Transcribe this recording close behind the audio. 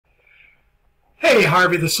Hey,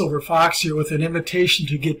 Harvey the Silver Fox here with an invitation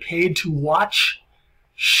to get paid to watch,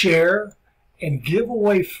 share, and give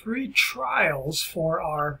away free trials for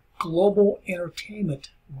our global entertainment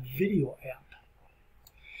video app.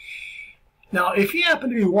 Now, if you happen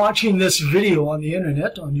to be watching this video on the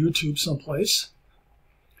internet, on YouTube someplace,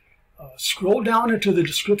 scroll down into the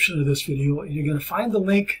description of this video and you're going to find the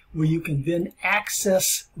link where you can then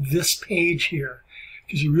access this page here,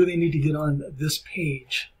 because you really need to get on this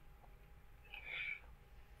page.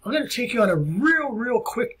 I'm going to take you on a real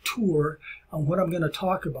quick tour on what I'm going to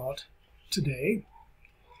talk about today.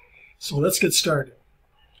 So let's get started.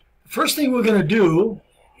 The first thing we're going to do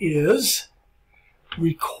is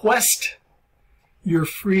request your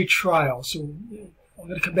free trial. So I'm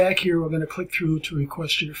going to come back here. We're going to click through to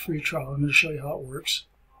request your free trial. I'm going to show you how it works.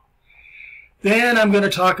 Then I'm going to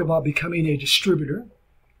talk about becoming a distributor,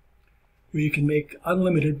 where you can make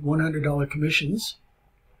unlimited $100 commissions.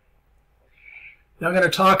 Now I'm going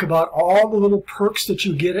to talk about all the little perks that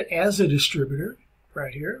you get as a distributor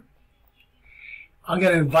right here. I'm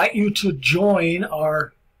going to invite you to join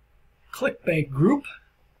our ClickBank group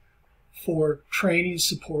for training,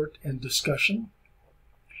 support, and discussion.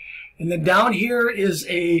 And then down here is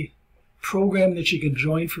a program that you can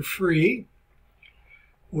join for free,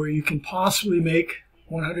 where you can possibly make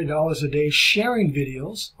 $100 a day sharing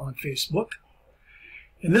videos on Facebook.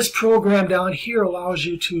 And this program down here allows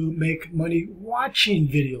you to make money watching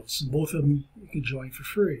videos. Both of them you can join for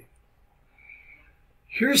free.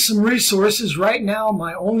 Here's some resources. Right now,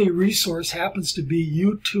 my only resource happens to be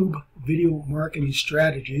YouTube video marketing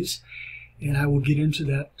strategies, and I will get into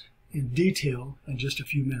that in detail in just a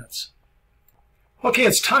few minutes. Okay,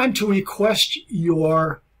 it's time to request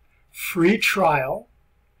your free trial.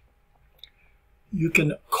 You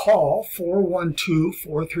can call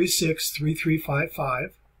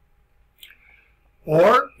 412-436-3355,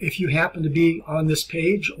 or if you happen to be on this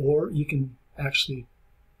page, or you can actually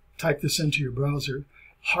type this into your browser,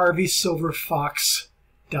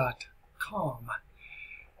 HarveySilverFox.com.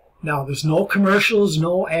 Now, there's no commercials,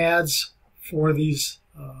 no ads for these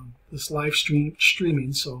this live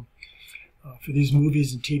streaming, so for these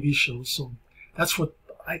movies and TV shows. So that's what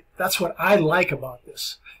I like about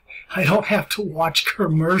this. I don't have to watch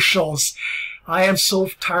commercials. I am so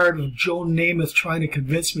tired of Joe Namath trying to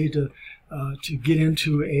convince me to get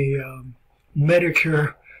into a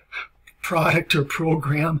Medicare product or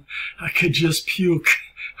program. I could just puke.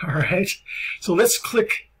 All right. So let's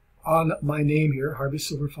click on my name here,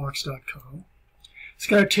 HarveySilverFox.com. It's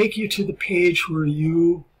going to take you to the page where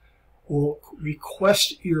you will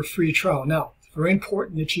request your free trial. Now, it's very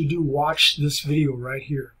important that you do watch this video right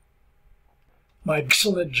here. My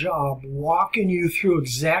excellent job walking you through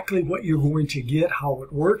exactly what you're going to get, how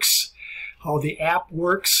it works, how the app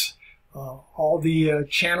works, all the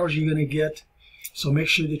channels you're going to get. So make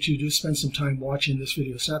sure that you do spend some time watching this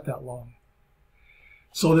video. It's not that long.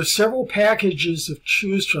 So there's several packages to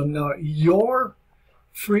choose from. Now, your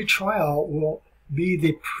free trial will be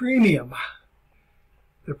the premium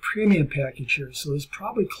package here. So there's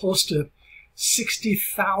probably close to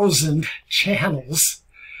 60,000 channels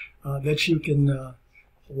that you can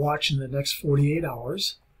watch in the next 48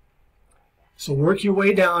 hours. So work your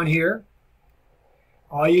way down here.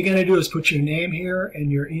 All you're going to do is put your name here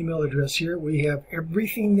and your email address here. We have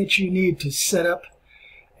everything that you need to set up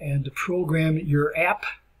and to program your app,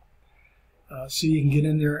 so you can get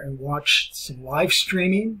in there and watch some live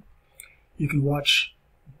streaming. You can watch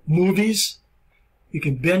movies. You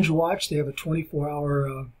can binge watch. They have a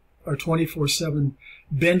 24-hour or 24/7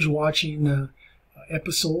 binge watching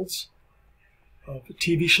episodes of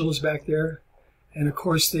TV shows back there. And of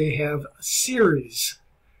course they have series.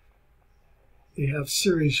 They have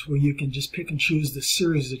series where you can just pick and choose the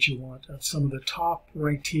series that you want of some of the top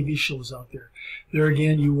ranked TV shows out there. There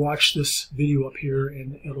again, you watch this video up here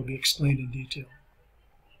and it'll be explained in detail.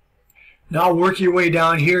 Now work your way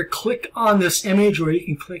down here. Click on this image, or you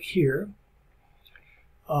can click here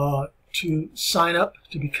to sign up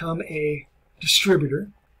to become a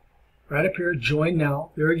distributor. Right up here, join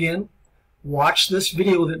now. There again, watch this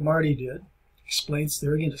video that Marty did. Explains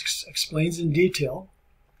there again. Explains in detail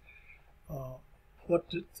how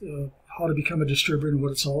to become a distributor and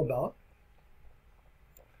what it's all about.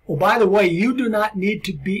 Well, by the way, you do not need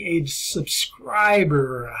to be a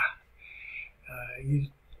subscriber. You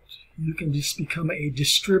can just become a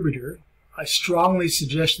distributor. I strongly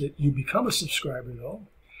suggest that you become a subscriber, though,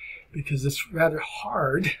 because it's rather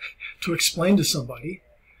hard to explain to somebody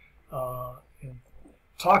and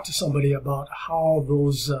talk to somebody about how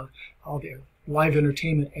how the live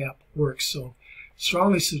entertainment app works. So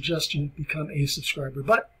strongly suggest you become a subscriber,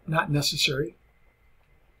 but not necessary.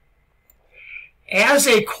 As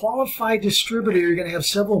a qualified distributor, you're going to have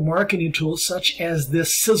several marketing tools such as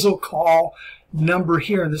this Sizzle Call Number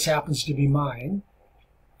here, and this happens to be mine.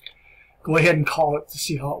 Go ahead and call it to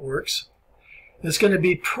see how it works. It's going to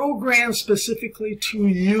be programmed specifically to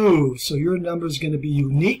you, so your number is going to be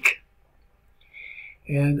unique.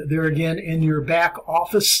 And there again, in your back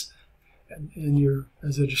office,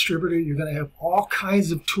 as a distributor, you're going to have all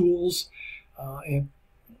kinds of tools and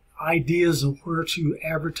ideas of where to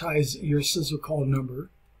advertise your Sizzle Call Number.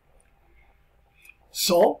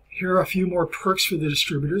 So here are a few more perks for the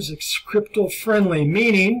distributors. It's crypto friendly,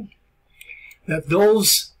 meaning that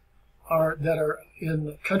those that are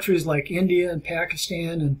in countries like India and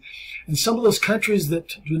Pakistan and some of those countries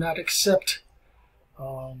that do not accept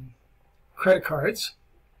credit cards,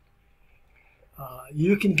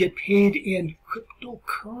 you can get paid in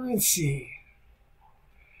cryptocurrency.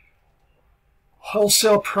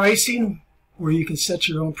 Wholesale pricing, where you can set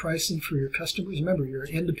your own pricing for your customers. Remember, you're an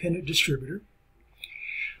independent distributor.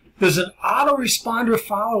 There's an autoresponder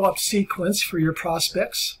follow-up sequence for your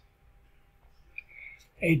prospects.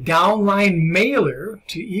 A downline mailer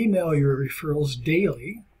to email your referrals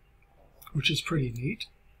daily, which is pretty neat.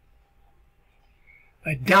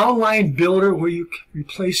 A downline builder where you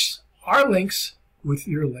replace our links with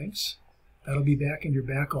your links. That'll be back in your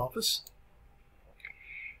back office.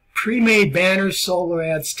 Pre-made banners, solo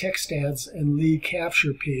ads, text ads, and lead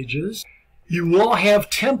capture pages. You will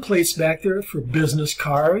have templates back there for business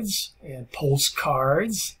cards and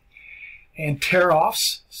postcards and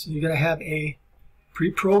tear-offs. So you're going to have a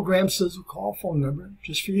pre-programmed Sizzle Call phone number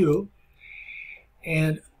just for you.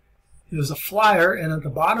 And there's a flyer, and at the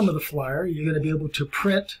bottom of the flyer, you're going to be able to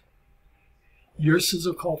print your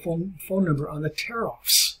Sizzle Call phone number on the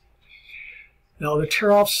tear-offs. Now, the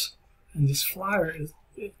tear-offs in this flyer is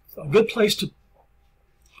a good place to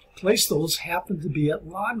place those happen to be at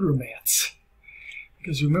laundromats.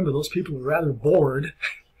 Because remember, those people are rather bored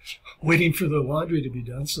waiting for the laundry to be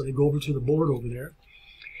done, so they go over to the board over there.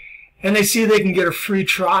 And they see they can get a free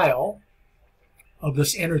trial of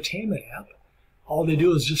this entertainment app. All they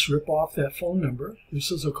do is just rip off that phone number, your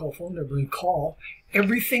Sizzle Call phone number, and call.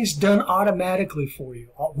 Everything's done automatically for you.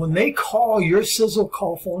 When they call your Sizzle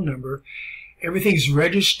Call phone number, everything's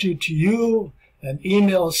registered to you. An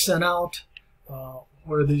email is sent out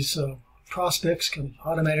where these prospects can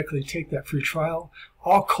automatically take that free trial,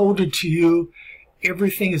 all coded to you.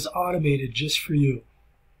 Everything is automated just for you.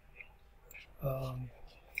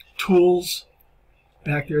 Tools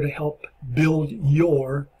back there to help build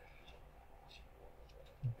your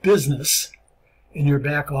business in your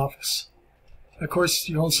back office. Of course,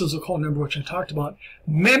 your own Sizzle Call Number, which I talked about.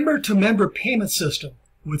 Member-to-member payment system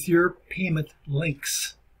with your payment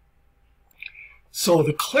links. So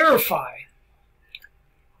to clarify,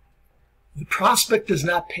 the prospect does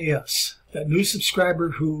not pay us. That new subscriber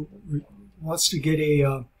who wants to get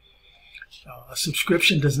a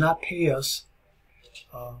subscription does not pay us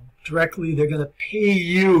directly. They're going to pay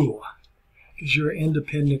you because you're an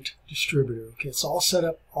independent distributor. Okay, it's all set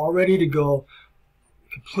up, all ready to go,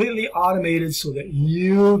 completely automated so that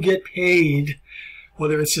you get paid,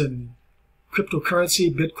 whether it's in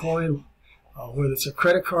cryptocurrency, Bitcoin, whether it's a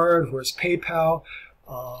credit card, whether it's PayPal,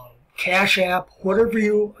 Cash App, whatever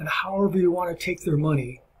you and however you want to take their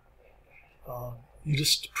money. You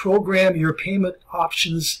just program your payment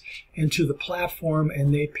options into the platform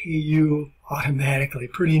and they pay you automatically.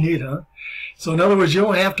 Pretty neat, huh? So in other words, you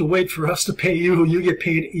don't have to wait for us to pay you. You get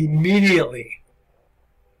paid immediately.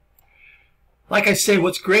 Like I say,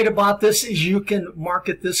 what's great about this is you can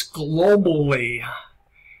market this globally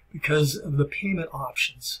because of the payment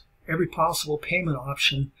options. Every possible payment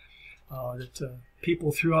option that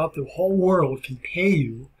people throughout the whole world can pay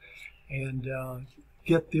you and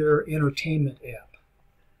get their entertainment app.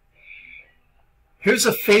 Here's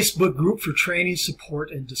a Facebook group for training,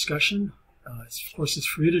 support, and discussion. Of course, it's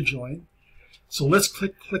free to join. So let's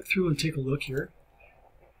click through and take a look here.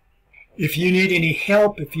 If you need any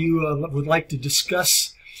help, if you would like to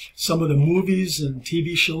discuss some of the movies and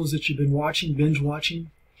TV shows that you've been watching, binge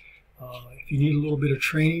watching, if you need a little bit of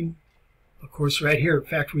training, of course, right here, in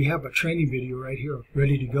fact, we have a training video right here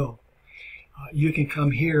ready to go. You can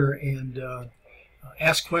come here and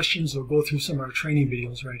ask questions or go through some of our training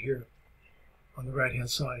videos right here on the right-hand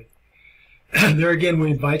side. There again, we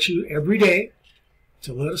invite you every day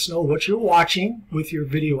to let us know what you're watching with your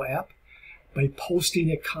video app by posting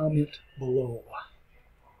a comment below.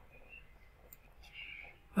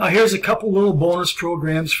 Now here's a couple little bonus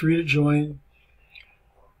programs for you to join.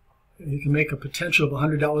 You can make a potential of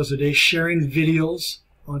 $100 a day sharing videos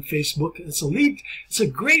on Facebook. It's a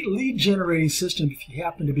great lead generating system if you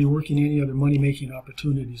happen to be working any other money making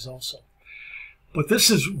opportunities also. But this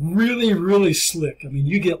is really, really slick. I mean,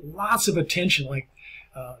 you get lots of attention, like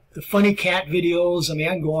the funny cat videos. I mean,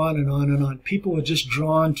 I can go on and on and on. People are just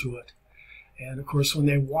drawn to it. And of course, when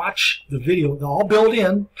they watch the video, they're all built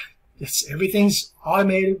in. Everything's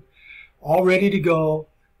automated, all ready to go.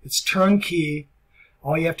 It's turnkey.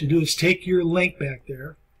 All you have to do is take your link back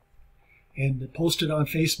there and post it on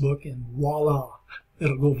Facebook, and voila,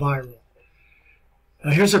 it'll go viral.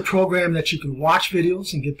 Now here's a program that you can watch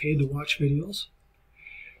videos and get paid to watch videos.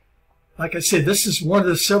 Like I said, this is one of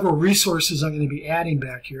the several resources I'm going to be adding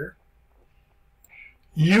back here.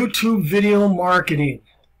 YouTube video marketing.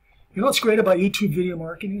 You know what's great about YouTube video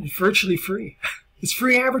marketing? It's virtually free. It's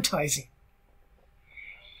free advertising.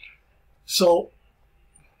 So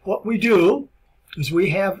what we do is we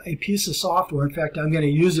have a piece of software. In fact, I'm going to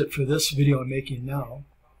use it for this video I'm making now,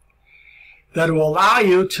 that will allow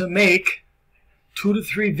you to make 2 to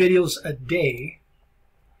 3 videos a day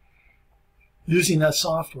using that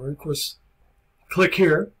software. Of course, click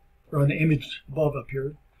here, or on the image above up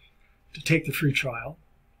here, to take the free trial.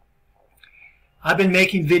 I've been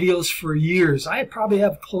making videos for years. I probably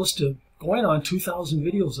have close to going on 2,000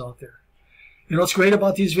 videos out there. You know what's great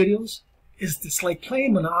about these videos? It's like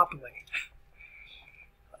playing Monopoly.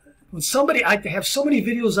 When somebody, I have so many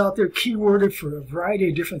videos out there keyworded for a variety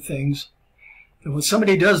of different things, that when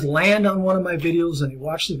somebody does land on one of my videos and they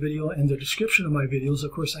watch the video and the description of my videos,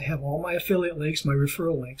 of course I have all my affiliate links, my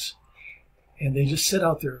referral links, and they just sit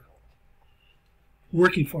out there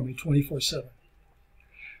working for me 24/7.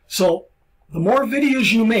 So the more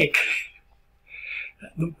videos you make,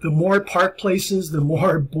 the more park places, the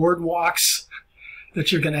more boardwalks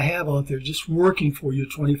that you're going to have out there just working for you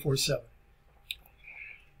 24/7.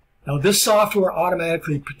 Now this software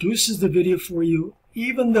automatically produces the video for you,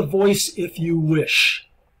 even the voice if you wish.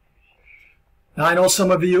 Now I know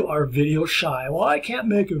some of you are video shy. Well, I can't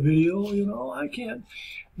make a video, you know, I can't.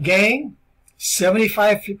 Gang,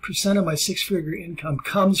 75% of my 6-figure income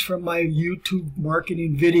comes from my YouTube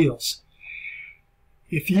marketing videos.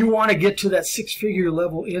 If you want to get to that 6-figure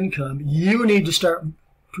level income, you need to start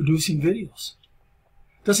producing videos.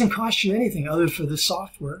 It doesn't cost you anything other for the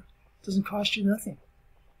software. It doesn't cost you nothing.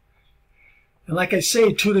 And like I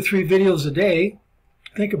say, 2 to 3 videos a day.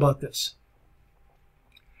 Think about this.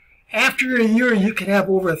 After a year, you can have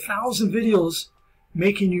over 1,000 videos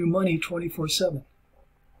making you money 24/7.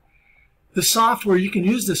 The software, you can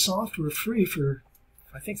use the software free for,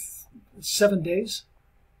 I think, 7 days.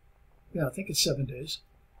 Yeah, I think it's 7 days.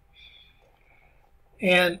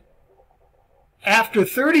 And after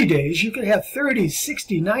 30 days, you can have 30,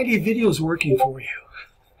 60, 90 videos working for you.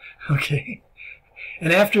 Okay?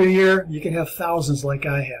 And after a year, you can have thousands like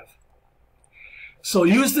I have. So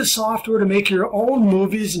use the software to make your own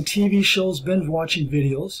movies and TV shows, binge watching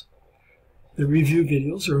videos, the review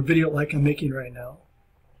videos, or a video like I'm making right now,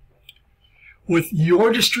 with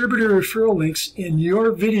your distributor referral links in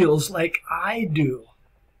your videos like I do.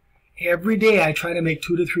 Every day I try to make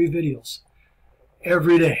 2 to 3 videos.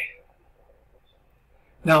 Every day.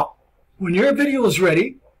 Now, when your video is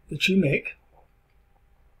ready that you make,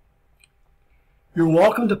 you're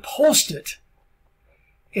welcome to post it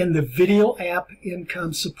in the Video App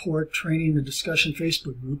Income Support Training and Discussion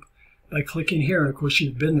Facebook group by clicking here. And of course,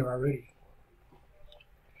 you've been there already.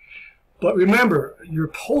 But remember, your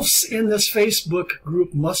posts in this Facebook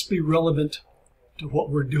group must be relevant to what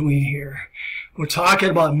we're doing here. We're talking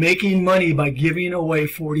about making money by giving away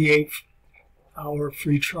 48-hour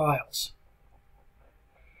free trials.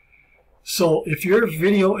 So if your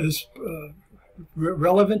video is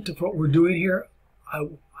relevant to what we're doing here,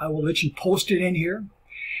 I will let you post it in here.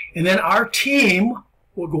 And then our team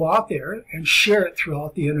will go out there and share it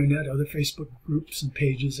throughout the internet, other Facebook groups and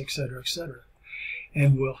pages, etc., etc.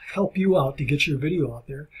 And we'll help you out to get your video out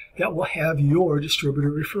there that will have your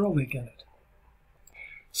distributor referral link in it.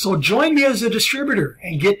 So join me as a distributor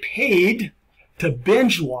and get paid to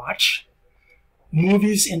binge watch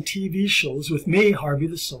movies and TV shows with me, Harvey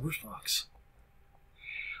the Silver Fox.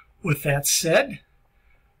 With that said,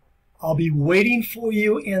 I'll be waiting for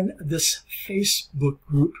you in this Facebook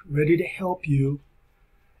group, ready to help you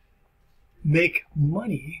make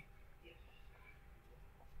money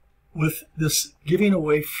with this giving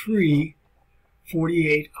away free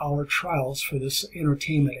 48-hour trials for this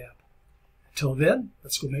entertainment app. Until then,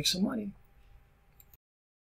 let's go make some money.